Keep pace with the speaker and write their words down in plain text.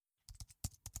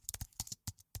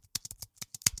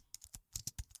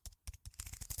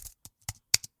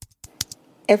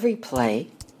Every play,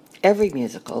 every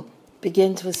musical,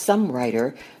 begins with some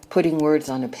writer putting words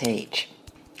on a page.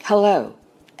 Hello,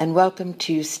 and welcome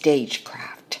to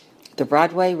Stagecraft, the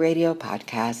Broadway radio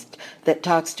podcast that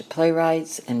talks to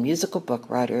playwrights and musical book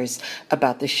writers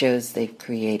about the shows they've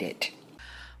created.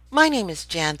 My name is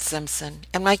Jan Simpson,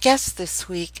 and my guest this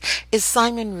week is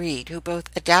Simon Reade, who both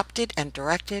adapted and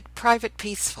directed Private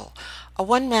Peaceful, a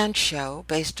one-man show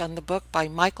based on the book by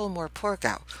Michael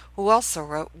Morpurgo, who also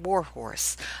wrote War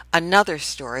Horse, another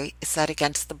story set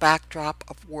against the backdrop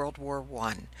of World War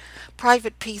I.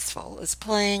 Private Peaceful is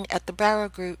playing at the Barrow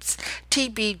Group's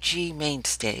TBG main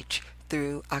stage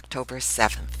through October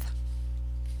 7th.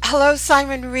 Hello,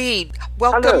 Simon Reade.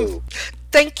 Welcome. Hello.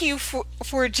 Thank you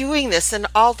for doing this, and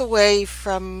all the way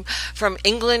from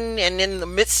England, and in the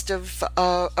midst of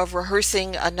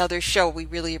rehearsing another show. We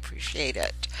really appreciate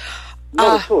it.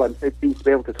 Not at all. I'm so pleased to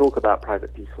be able to talk about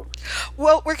Private Peaceful.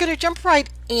 Well, we're going to jump right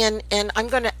in, and I'm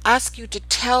going to ask you to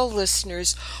tell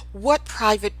listeners what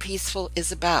Private Peaceful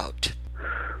is about.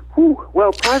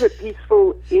 Well, Private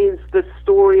Peaceful is the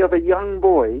story of a young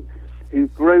boy who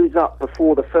grows up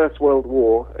before the First World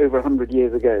War over 100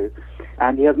 years ago,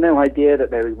 and he has no idea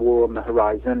that there is war on the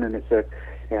horizon. And it's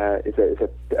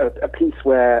a piece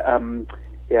where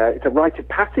it's a rite of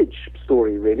passage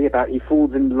story, really, about he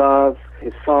falls in love.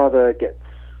 His father gets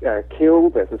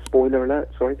killed. There's a spoiler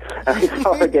alert. Sorry, his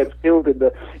father gets killed in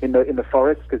the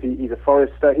forest because he's a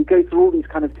forester. He goes through all these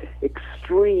kind of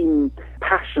extreme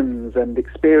passions and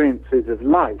experiences of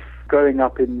life growing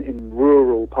up in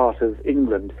rural part of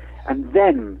England. And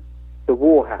then the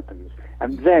war happens.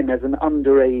 And then, as an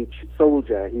underage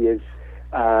soldier, he is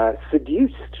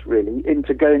seduced, really,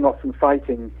 into going off and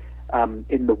fighting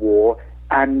in the war.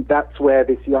 And that's where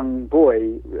this young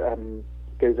boy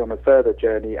goes on a further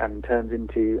journey and turns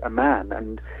into a man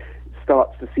and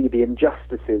starts to see the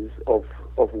injustices of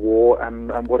war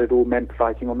and what it all meant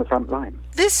fighting on the front line.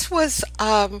 This was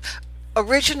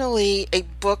originally a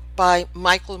book by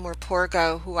Michael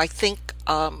Morpurgo, who I think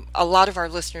a lot of our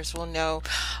listeners will know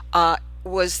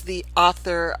was the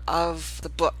author of the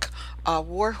book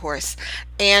War Horse.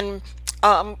 And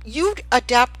you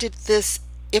adapted this,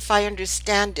 if I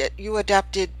understand it, you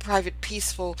adapted Private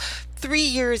Peaceful 3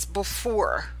 years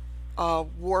before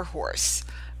War Horse.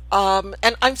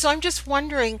 And I'm just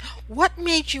wondering, what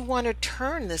made you want to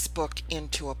turn this book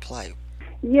into a play?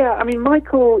 Yeah, I mean,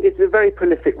 Michael is a very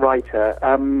prolific writer.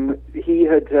 He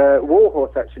had War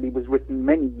Horse actually was written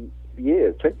many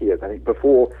years, 20 years, I think,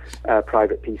 before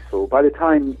Private Peaceful. By the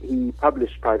time he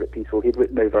published Private Peaceful, he'd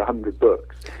written over 100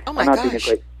 books. Oh my gosh. I've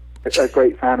been a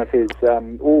great fan of his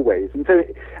always. And so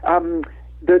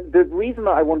the reason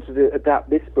that I wanted to adapt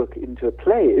this book into a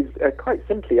play is quite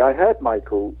simply, I heard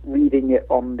Michael reading it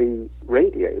on the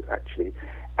radio, actually,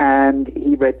 and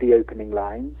he read the opening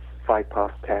lines,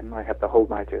 10:05. I had the whole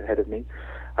night ahead of me.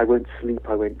 I won't sleep,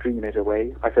 I won't dream it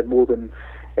away. I've had more than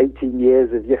 18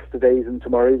 years of yesterdays and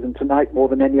tomorrows, and tonight more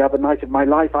than any other night of my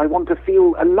life, I want to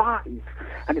feel alive.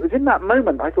 And it was in that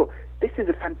moment I thought, this is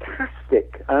a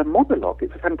fantastic monologue.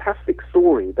 It's a fantastic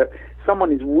story that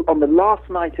someone is, on the last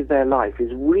night of their life,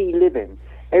 is reliving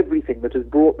everything that has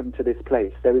brought them to this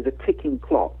place. There is a ticking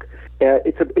clock.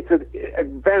 It's a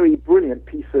very brilliant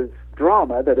piece of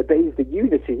drama that obeys the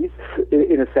unities,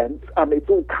 in a sense. It's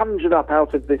all conjured up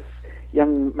out of this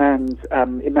young man's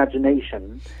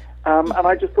imagination. And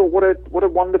I just thought, what a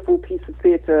wonderful piece of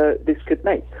theatre this could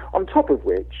make. On top of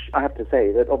which, I have to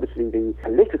say that obviously the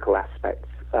political aspects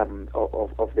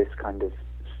of this kind of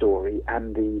story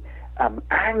and the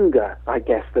anger, I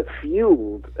guess, that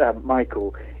fueled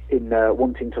Michael in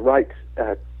wanting to write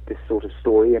this sort of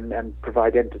story and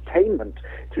provide entertainment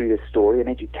through this story and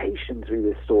education through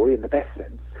this story in the best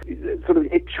sense.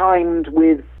 It chimed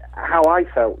with how I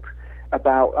felt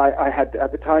about, I had,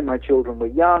 at the time my children were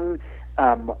young.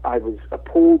 I was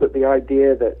appalled at the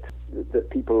idea that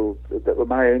people that were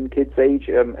my own kids' age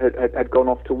had gone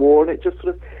off to war, and it just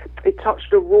it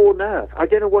touched a raw nerve. I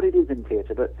don't know what it is in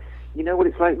theatre, but you know what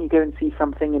it's like when you go and see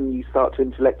something and you start to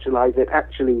intellectualize it.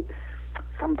 Actually,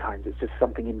 sometimes it's just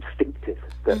something instinctive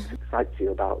that excites you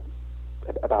about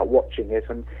watching it,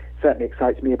 and certainly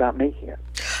excites me about making it.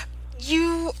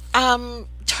 You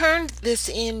turned this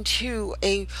into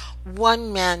a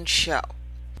one-man show.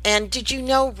 And did you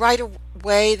know right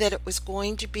away that it was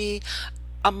going to be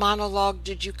a monologue?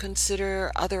 Did you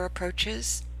consider other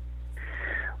approaches?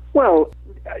 Well,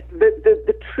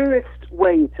 the truest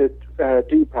way to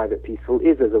do Private Peaceful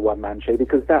is as a one-man show,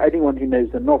 because anyone who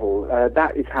knows the novel,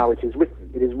 that is how it is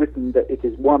written. It is written that it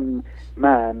is one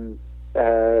man.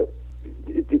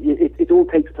 It all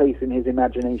takes place in his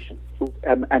imagination,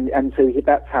 and so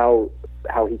that's how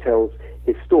he tells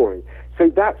his story. So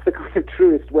that's the kind of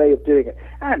truest way of doing it.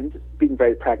 And being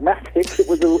very pragmatic, it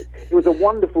was a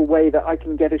wonderful way that I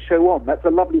can get a show on. That's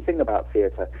a lovely thing about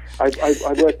theatre. I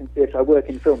work in theatre, I work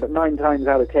in film, but 9 times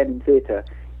out of 10 in theatre,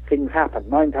 things happen.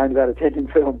 9 times out of 10 in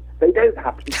film, they don't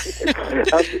happen.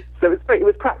 So it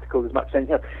was practical as much as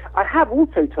anything else. I have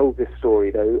also told this story,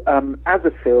 though, as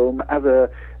a film, as a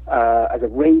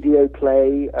radio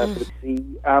play for the sea,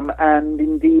 and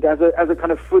indeed as a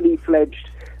kind of fully fledged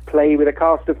play with a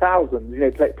cast of thousands,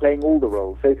 playing all the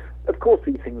roles. So of course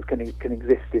these things can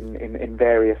exist in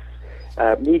various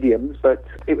mediums, but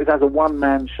it was as a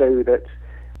one-man show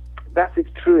that's its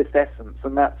truest essence,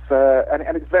 and that's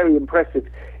and it's very impressive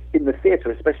in the theatre,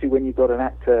 especially when you've got an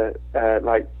actor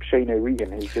like Shane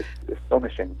O'Regan, who's just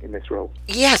astonishing in this role.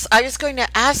 Yes, I was going to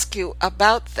ask you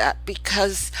about that,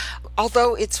 because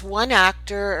although it's one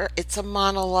actor, it's a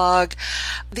monologue,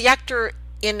 the actor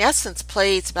in essence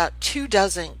plays about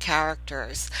 24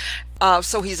 characters.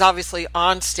 So he's obviously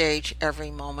on stage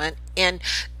every moment, and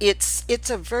it's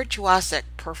a virtuosic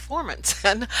performance.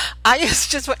 And I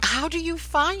just went, how do you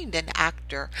find an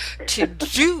actor to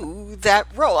do that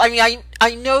role? I mean,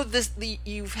 I know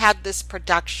you've had this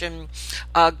production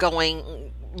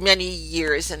going many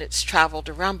years, and it's traveled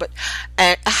around, but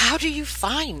how do you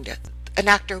find an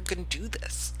actor who can do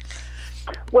this?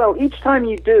 Well, each time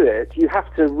you do it, you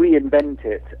have to reinvent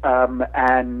it,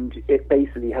 and it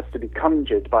basically has to be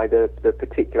conjured by the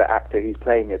particular actor who's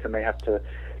playing it, and they have to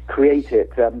create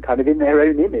it kind of in their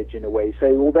own image in a way.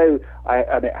 So although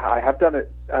I have done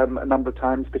it a number of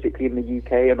times, particularly in the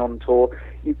UK and on tour,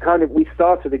 we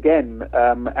started again,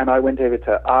 and I went over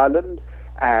to Ireland,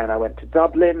 and I went to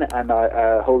Dublin, and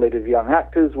a whole load of young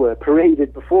actors were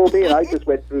paraded before me, and I just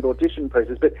went through an audition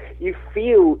process. But you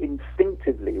feel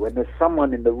instinctively when there's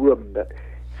someone in the room that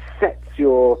sets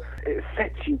you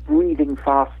breathing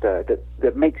faster,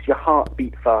 that makes your heart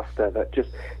beat faster, that just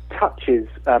touches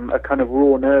a kind of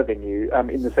raw nerve in you,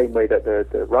 in the same way that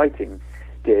the writing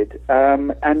did.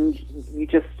 And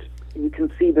you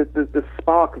can see the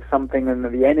spark of something, and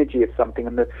the energy of something,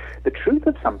 and the truth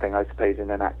of something, I suppose, in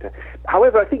an actor.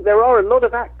 However, I think there are a lot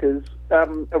of actors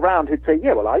around who'd say,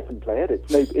 yeah, well, I can play it.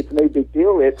 It's no big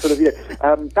deal. It's sort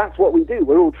of, that's what we do.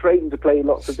 We're all trained to play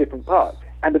lots of different parts.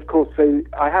 And of course, so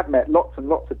I have met lots and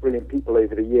lots of brilliant people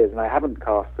over the years, and I haven't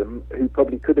cast them, who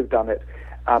probably could have done it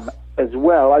as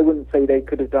well. I wouldn't say they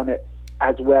could have done it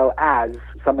as well as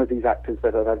some of these actors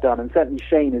that I've done. And certainly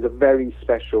Shane is a very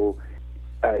special.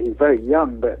 He's very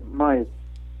young, but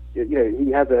he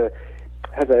has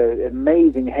an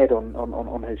amazing head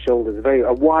on his shoulders,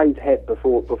 a wise head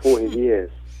before his years,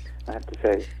 I have to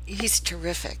say. He's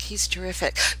terrific.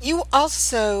 You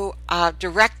also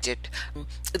directed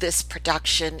this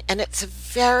production, and it's a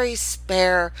very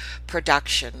spare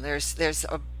production. There's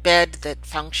a bed that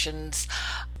functions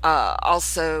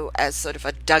also as sort of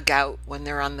a dugout when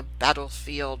they're on the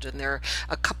battlefield, and there are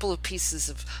a couple of pieces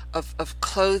of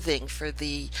clothing for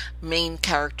the main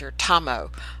character, Tomo.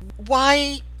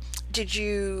 Why did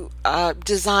you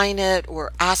design it,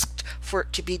 or asked for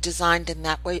it to be designed in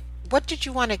that way? What did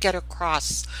you want to get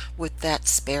across with that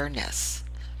spareness?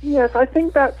 Yes, I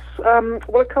think that's,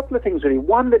 a couple of things really.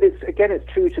 One, that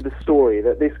it's true to the story,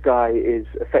 that this guy is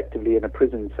effectively in a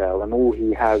prison cell, and all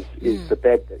he has is the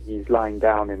bed that he's lying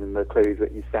down in and the clothes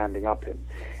that he's standing up in.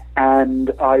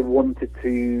 And I wanted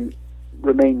to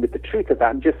remain with the truth of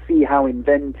that and just see how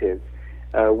inventive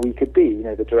we could be,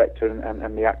 the director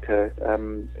and the actor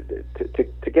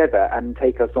together, and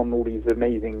take us on all these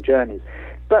amazing journeys.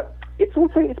 But it's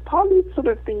partly sort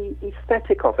of the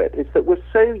aesthetic of it. It's that we're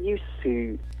so used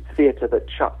to theatre that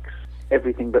chucks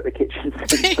everything but the kitchen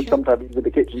sink, and sometimes even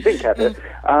the kitchen sink at it.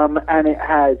 And it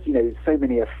has, so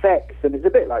many effects, and it's a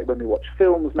bit like when we watch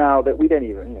films now that we don't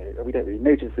really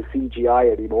notice the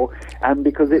CGI anymore, and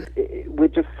because we're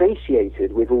just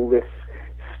satiated with all this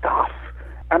stuff.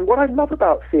 And what I love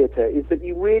about theatre is that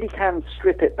you really can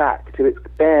strip it back to its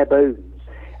bare bones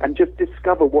and just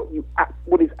discover what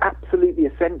is absolutely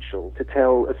essential to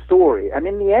tell a story. And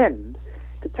in the end,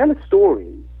 to tell a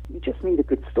story, you just need a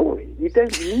good story. You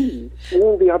don't need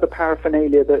all the other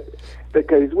paraphernalia that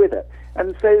goes with it.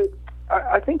 And so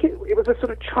I think it was a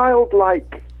sort of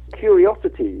childlike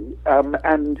curiosity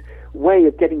and way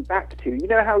of getting back to,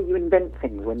 how you invent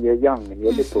things when you're young and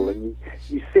you're little, and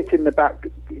you sit in the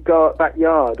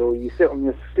backyard, or you sit on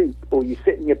your stoop, or you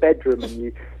sit in your bedroom and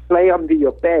you play under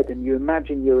your bed, and you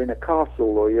imagine you're in a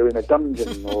castle, or you're in a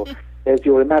dungeon, or there's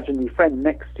your imaginary friend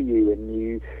next to you,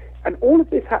 and all of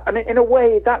this and in a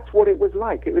way that's what it was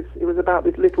like. It was about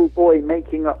this little boy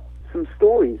making up some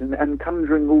stories and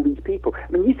conjuring all these people.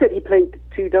 I mean, you said he played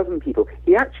 24 people.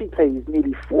 He actually plays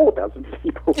nearly 40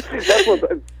 people. That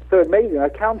was so amazing. I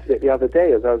counted it the other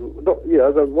day as I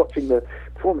was watching the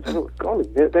performance. I thought, golly,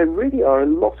 there really are a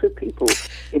lot of people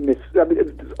in this. I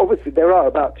mean, obviously there are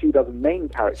about 24 main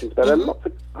characters, but there are lots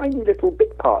of tiny little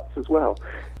bit parts as well.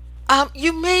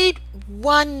 You made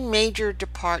one major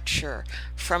departure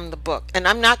from the book, and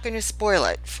I'm not going to spoil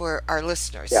it for our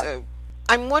listeners. Yeah. So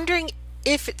I'm wondering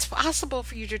if it's possible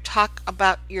for you to talk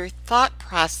about your thought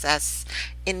process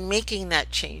in making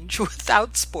that change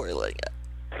without spoiling it.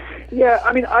 Yeah,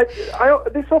 I mean,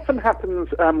 this often happens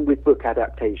with book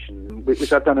adaptation,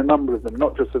 which I've done a number of them,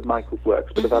 not just of Michael's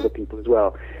works, but of other people as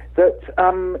well, that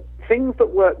things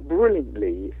that work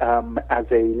brilliantly as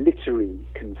a literary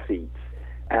conceit,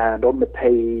 and on the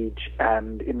page,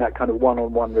 and in that kind of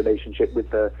one-on-one relationship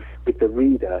with the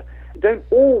reader, don't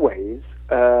always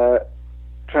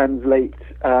translate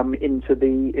into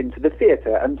the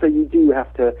theatre, and so you do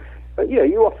have to.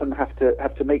 You often have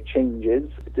to make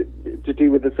changes to do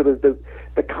with the sort of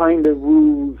the kind of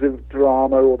rules of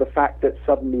drama, or the fact that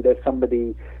suddenly there's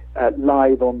somebody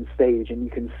live on stage and you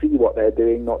can see what they're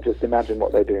doing, not just imagine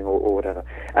what they're doing or whatever.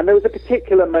 And there was a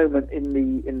particular moment in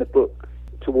the book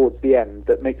towards the end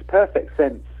that makes perfect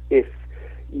sense if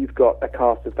you've got a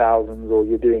cast of thousands, or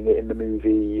you're doing it in the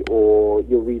movie, or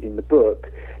you're reading the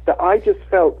book, that I just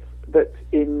felt that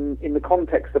in the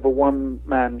context of a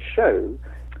one-man show,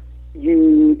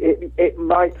 it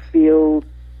might feel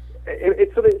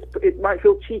it might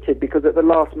feel cheated, because at the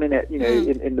last minute,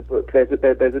 in the book there's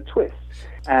a twist,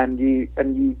 and you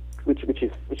which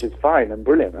is fine and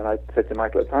brilliant. And I said to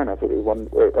Michael at the time, I thought it was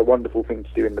a wonderful thing to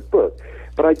do in the book,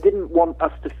 but I didn't want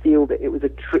us to feel that it was a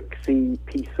tricksy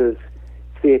piece of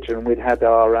theatre, and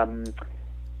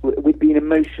we'd been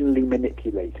emotionally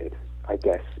manipulated, I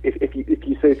guess. If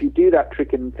you do that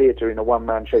trick in theatre in a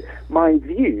one-man show, my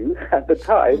view at the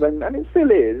time, and it still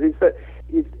is that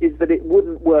it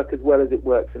wouldn't work as well as it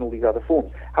works in all these other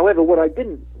forms. However, what I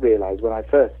didn't realise when I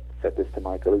first said this to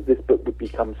Michael is this book would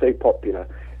become so popular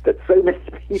that so many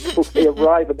people, they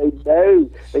arrive and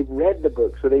they've read the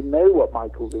book, so they know what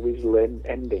Michael's original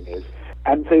ending is.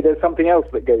 And so there's something else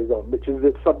that goes on, which is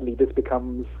that suddenly this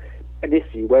becomes an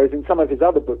issue, whereas in some of his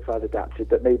other books I've adapted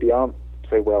that maybe aren't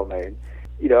so well known,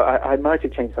 I might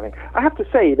have changed something. I have to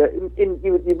say that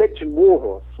you mentioned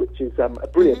Warhorse, which is a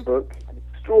brilliant book, an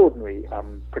extraordinary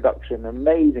production,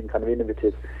 amazing kind of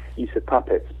innovative use of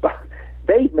puppets, but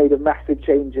they've made a massive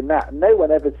change in that, and no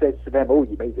one ever says to them, "Oh,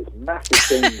 you made this massive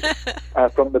change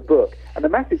from the book." And the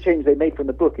massive change they made from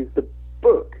the book is the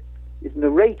book is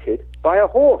narrated by a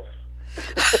horse.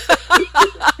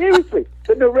 Seriously,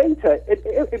 the narrator.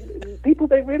 People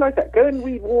don't realise that. Go and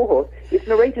read Warhorse. It's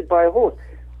narrated by a horse.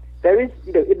 There is,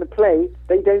 in the play,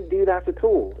 they don't do that at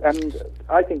all, and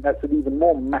I think that's an even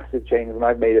more massive change than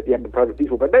I've made at the end of Private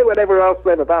People. But no one ever asked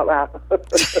them about that.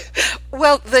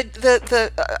 Well,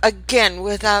 the again,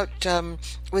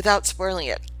 without spoiling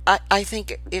it, I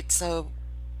think it's a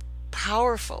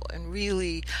powerful and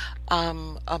really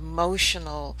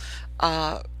emotional.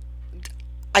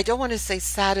 I don't want to say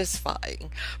satisfying,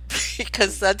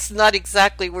 because that's not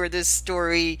exactly where this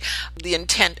story, the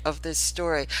intent of this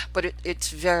story, but it's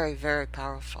very, very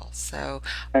powerful. So,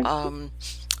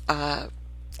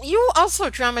 you also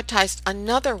dramatized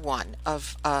another one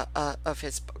of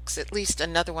his books, at least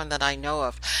another one that I know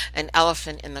of, An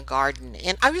Elephant in the Garden.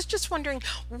 And I was just wondering,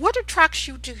 what attracts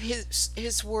you to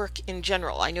his work in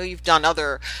general? I know you've done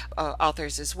other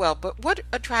authors as well, but what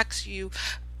attracts you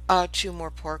to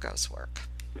Morpurgo's work?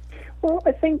 Well,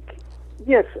 I think,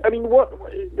 yes. I mean, what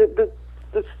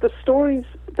the stories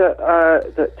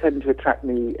that tend to attract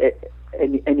me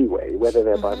anyway, whether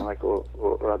they're by Michael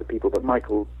or other people, but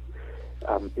Michael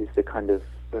is the kind of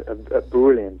a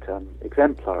brilliant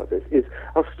exemplar of this,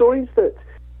 are stories that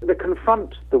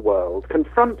confront the world,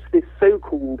 confront this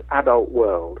so-called adult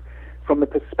world from the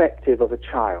perspective of a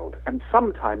child, and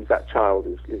sometimes that child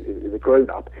is a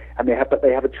grown-up, and they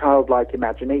have a childlike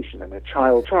imagination and a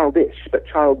childish but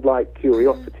childlike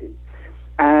curiosity,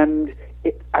 and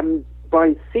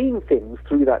by seeing things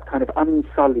through that kind of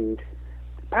unsullied,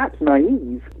 perhaps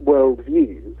naive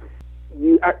worldview,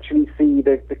 you actually see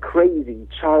the crazy,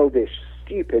 childish,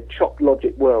 stupid, chopped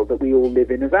logic world that we all live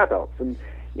in as adults. And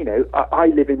I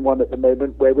live in one at the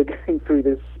moment where we're going through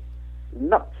this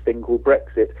nuts thing called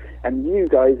Brexit, and you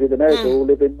guys in America all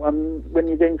live in one when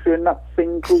you're going through a nuts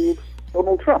thing called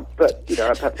Donald Trump. But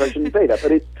perhaps I shouldn't say that,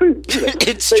 but it's true.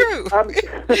 It's true.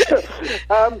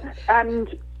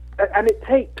 And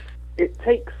it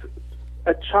takes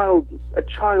a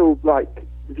childlike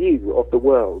view of the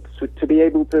world to be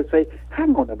able to say,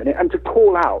 hang on a minute, and to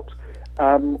call out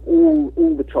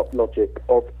all the chop logic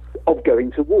of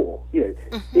going to war.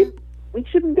 We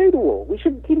shouldn't go to war. We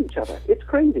shouldn't kill each other. It's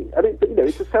crazy. I mean,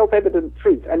 it's a self-evident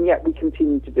truth, and yet we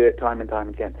continue to do it time and time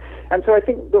again. And so I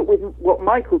think that with what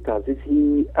Michael does is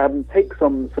he takes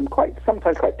on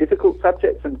sometimes quite difficult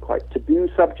subjects and quite taboo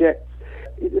subjects.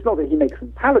 It's not that he makes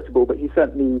them palatable, but he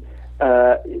certainly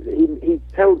he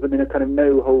tells them in a kind of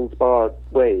no-holds-barred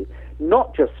way,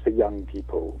 not just for young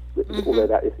people, although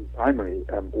that is his primary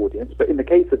audience, but in the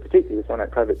case of particularly with something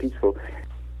like Private Peaceful,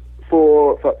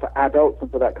 for adults and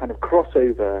for that kind of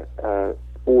crossover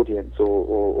audience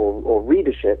or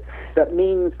readership, that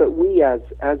means that we as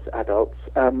adults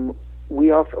we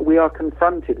are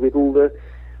confronted with all the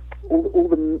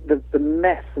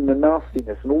mess and the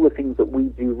nastiness and all the things that we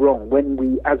do wrong.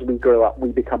 When as we grow up,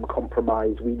 we become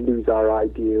compromised, we lose our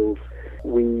ideals,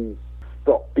 we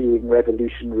stop being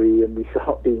revolutionary and we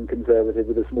start being conservative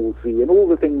with a small c, and all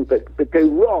the things that go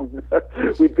wrong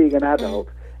with being an adult.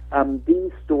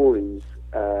 These stories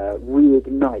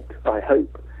reignite, I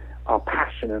hope, our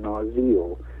passion and our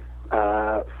zeal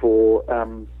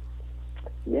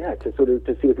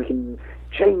to see if we can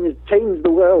change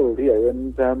the world,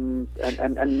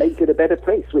 and make it a better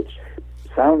place. Which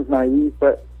sounds naive,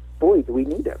 but boy, do we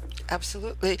need it.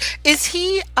 Absolutely. Does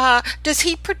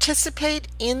he participate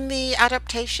in the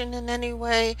adaptation in any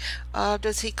way?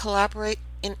 Does he collaborate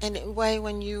in any way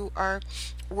when you are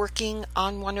working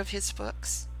on one of his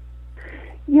books?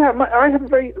 Yeah, I have a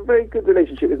very, very good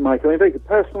relationship with Michael. I have a very good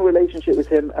personal relationship with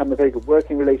him, a very good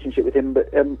working relationship with him. But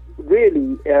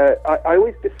really, I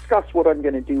always discuss what I'm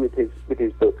going to do with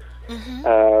his books.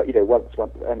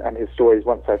 Once and his stories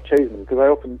once I've chosen them, because I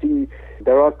often do.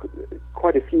 There are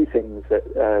quite a few things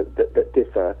that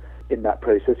differ in that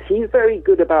process. He's very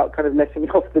good about kind of letting me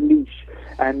off the leash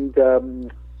and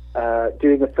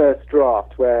doing a first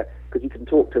draft because you can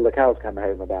talk till the cows come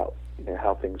home about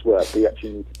how things work, but you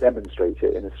actually need to demonstrate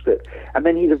it in a script. And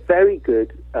then he's a very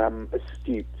good,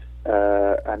 astute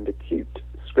and acute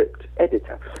script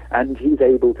editor, and he's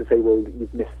able to say, well,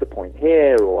 you've missed the point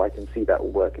here, or I can see that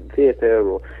will work in theatre,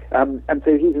 or and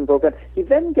so he's involved. And he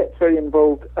then gets very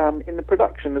involved in the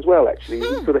production as well. Actually,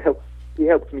 he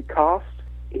helps me cast.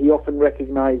 He often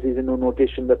recognises in an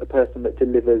audition that the person that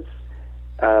delivers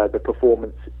the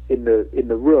performance in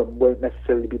the room won't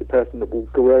necessarily be the person that will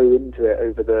grow into it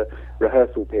over the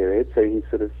rehearsal period. So he's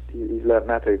learnt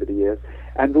that over the years,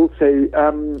 and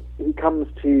also he comes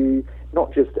to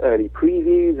not just early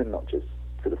previews and not just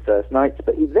for the first nights,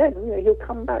 but he'll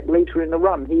come back later in the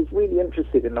run. He's really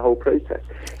interested in the whole process.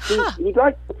 He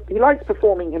likes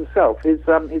performing himself. His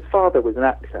father was an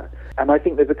actor, and I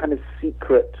think there's a kind of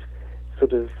secret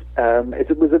sort of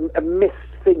it was a missed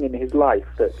thing in his life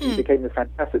that he became a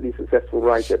fantastically successful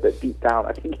writer, but deep down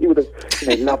I think he would have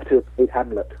loved to have played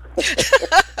Hamlet.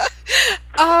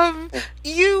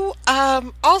 You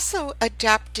also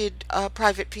adapted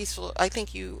Private Peaceful. I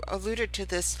think you alluded to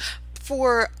this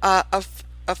for a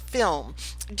film.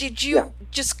 Did you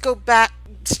just go back,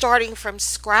 starting from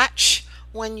scratch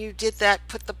when you did that?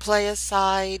 Put the play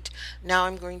aside. Now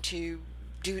I'm going to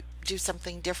do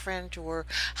something different, or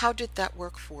how did that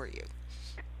work for you?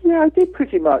 Yeah, I did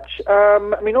pretty much.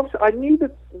 Obviously, I knew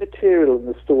the material and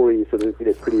the story sort of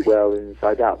pretty well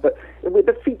inside out. But with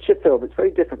the feature film, it's very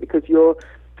different because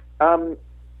I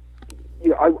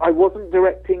wasn't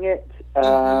directing it.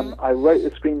 I wrote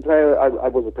the screenplay. I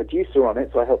was a producer on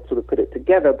it, so I helped sort of put it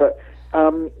together. But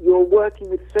you're working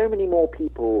with so many more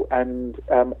people, and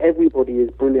everybody is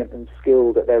brilliant and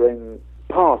skilled at their own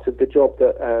part of the job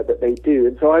that they do.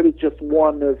 And so I was just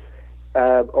one of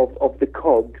the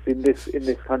cogs in this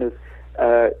kind of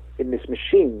in this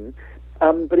machine.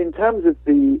 But in terms of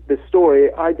the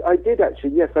story, I did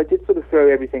actually, yes, I did sort of throw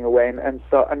everything away and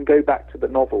start and go back to the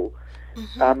novel,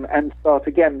 and start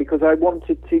again, because I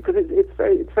wanted to, because it's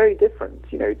very different,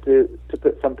 to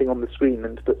put something on the screen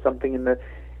and to put something in the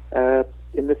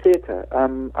theatre.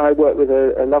 I worked with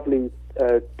a lovely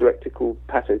director called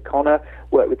Pat O'Connor,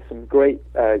 worked with some great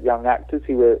young actors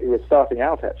who were starting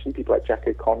out, actually, people like Jack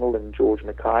O'Connell and George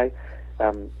Mackay.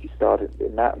 He started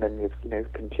in that, and then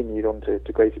you've continued on to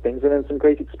greater things, and then some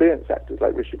great experienced actors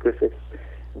like Richard Griffiths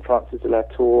and Francis de la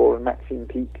Tour and Maxine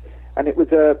Peake, and it was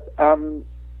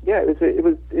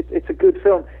it's a good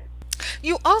film.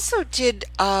 You also did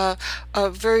a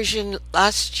version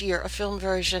last year, a film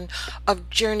version of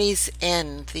Journey's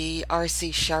End, the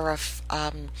R.C. Sheriff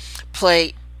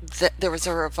play. There was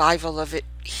a revival of it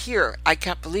here. I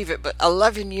can't believe it, but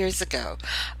 11 years ago.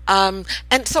 And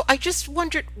so I just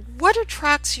wondered, what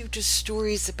attracts you to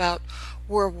stories about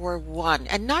World War I?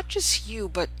 And not just you,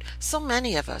 but so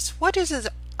many of us. What is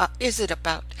it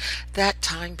about that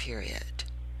time period?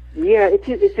 Yeah, it's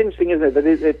interesting, isn't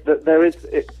it? That there is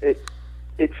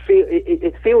it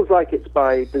feels like it's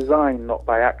by design, not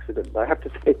by accident. I have to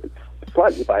say it's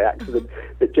slightly by accident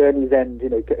that Journey's End,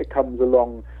 it comes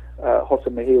along hot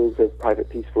on the heels of Private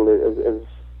Peaceful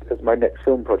as my next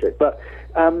film project. But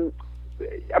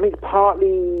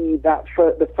partly that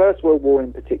the First World War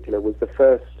in particular was the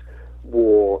first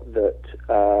war that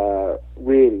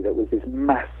that was this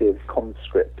massive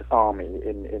conscript army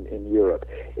in Europe.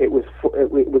 It was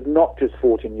not just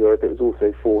fought in Europe; it was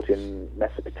also fought in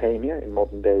Mesopotamia, in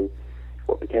what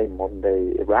became modern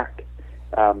day Iraq,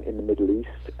 in the Middle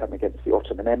East, against the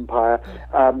Ottoman Empire.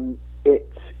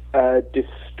 It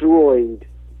destroyed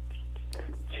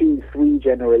 2-3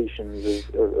 generations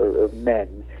of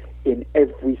men in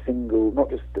every single,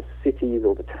 not just the cities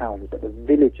or the towns, but the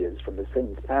villages from the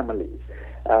same families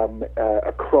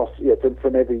across,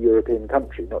 from every European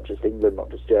country, not just England,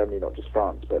 not just Germany, not just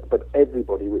France, but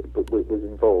everybody was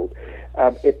involved.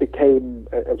 It became,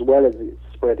 as well as it's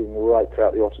spreading right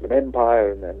throughout the Ottoman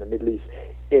Empire and the Middle East,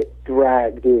 it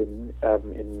dragged in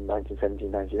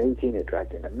 1917, 1918, it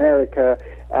dragged in America.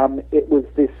 It was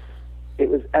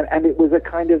a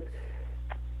kind of,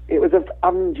 it was an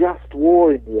unjust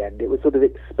war in the end. It was sort of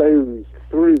exposed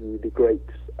through the great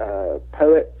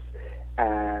poets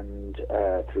and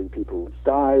through people's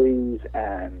diaries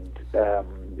and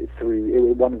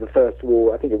through one of the first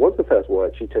war. I think it was the first war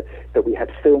actually that we had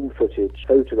film footage,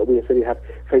 that we had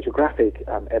photographic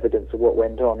evidence of what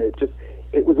went on.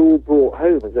 It was all brought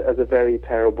home as a very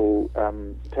terrible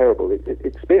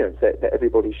experience that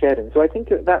everybody shared. And so I think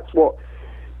that's what.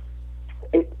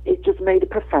 It just made a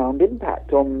profound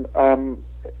impact on,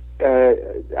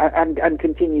 and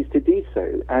continues to do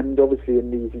so. And obviously,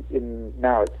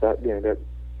 now it's the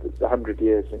 100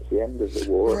 years since the end of the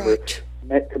war, right. And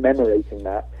we're commemorating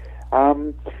that.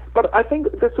 But I think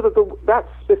that's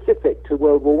specific to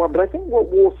World War One. But I think what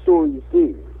war stories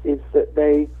do is that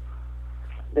they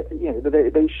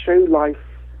show life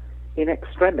in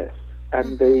extremis,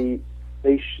 and they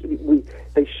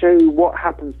show what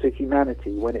happens to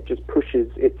humanity when it just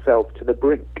pushes itself to the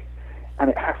brink, and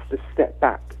it has to step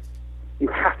back. You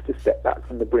have to step back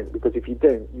from the brink, because if you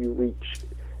don't, you reach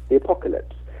the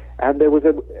apocalypse. And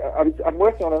I'm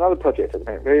working on another project at the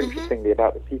moment, very interestingly,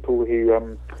 about the people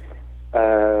who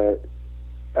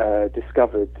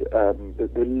discovered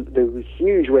the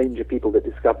huge range of people that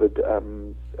discovered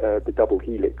the double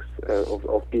helix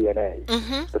of DNA,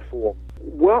 the form.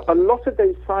 Well, a lot of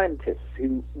those scientists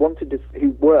who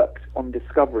worked on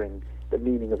discovering the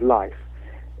meaning of life,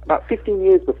 about 15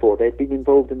 years before, they'd been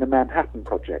involved in the Manhattan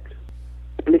Project,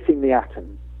 splitting the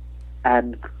atom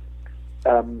and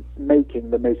making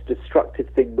the most destructive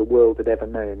thing the world had ever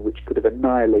known, which could have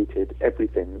annihilated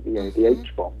everything, the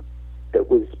H-bomb that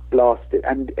was blasted.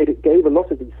 And it gave a lot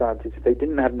of these scientists, if they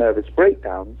didn't have nervous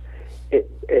breakdowns,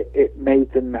 it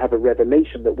made them have a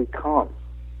revelation that we can't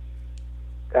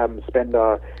spend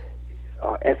our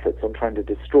efforts on trying to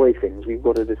destroy things. We've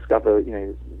got to discover,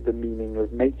 the meaning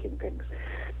of making things.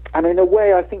 And in a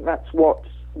way, I think that's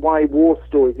why war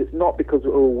stories. It's not because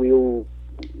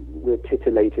we're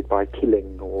titillated by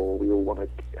killing, or we all want to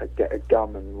get a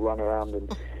gun and run around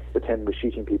and pretend we're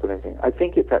shooting people and everything. I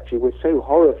think it's actually we're so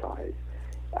horrified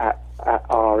at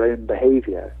our own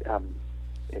behaviour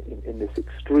in this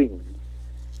extreme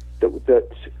that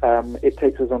it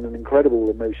takes us on an incredible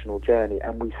emotional journey,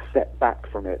 and we step back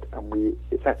from it, and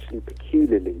it's actually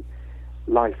peculiarly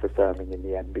life-affirming in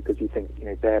the end, because you think,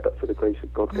 there but for the grace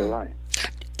of God go I.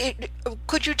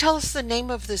 Could you tell us the name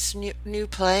of this new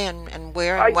play and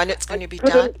where and when it's going to be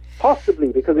done?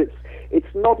 Possibly, because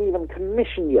it's not even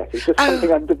commissioned yet. It's just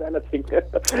something I'm developing.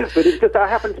 But it's just I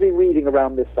happen to be reading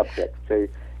around this subject, so.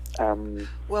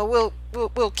 Well,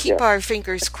 we'll keep our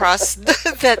fingers crossed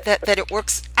that it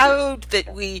works out,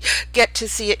 that we get to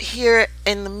see it here.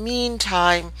 In the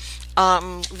meantime,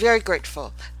 very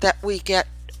grateful that we get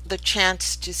the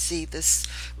chance to see this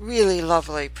really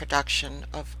lovely production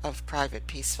of Private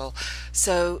Peaceful.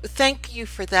 So thank you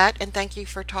for that, and thank you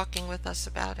for talking with us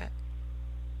about it.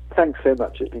 Thanks so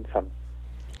much. It's been fun.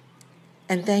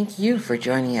 And thank you for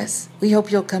joining us. We hope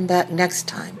you'll come back next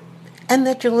time, and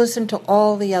that you'll listen to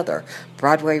all the other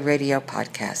Broadway Radio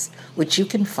podcasts, which you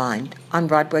can find on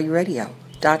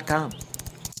BroadwayRadio.com.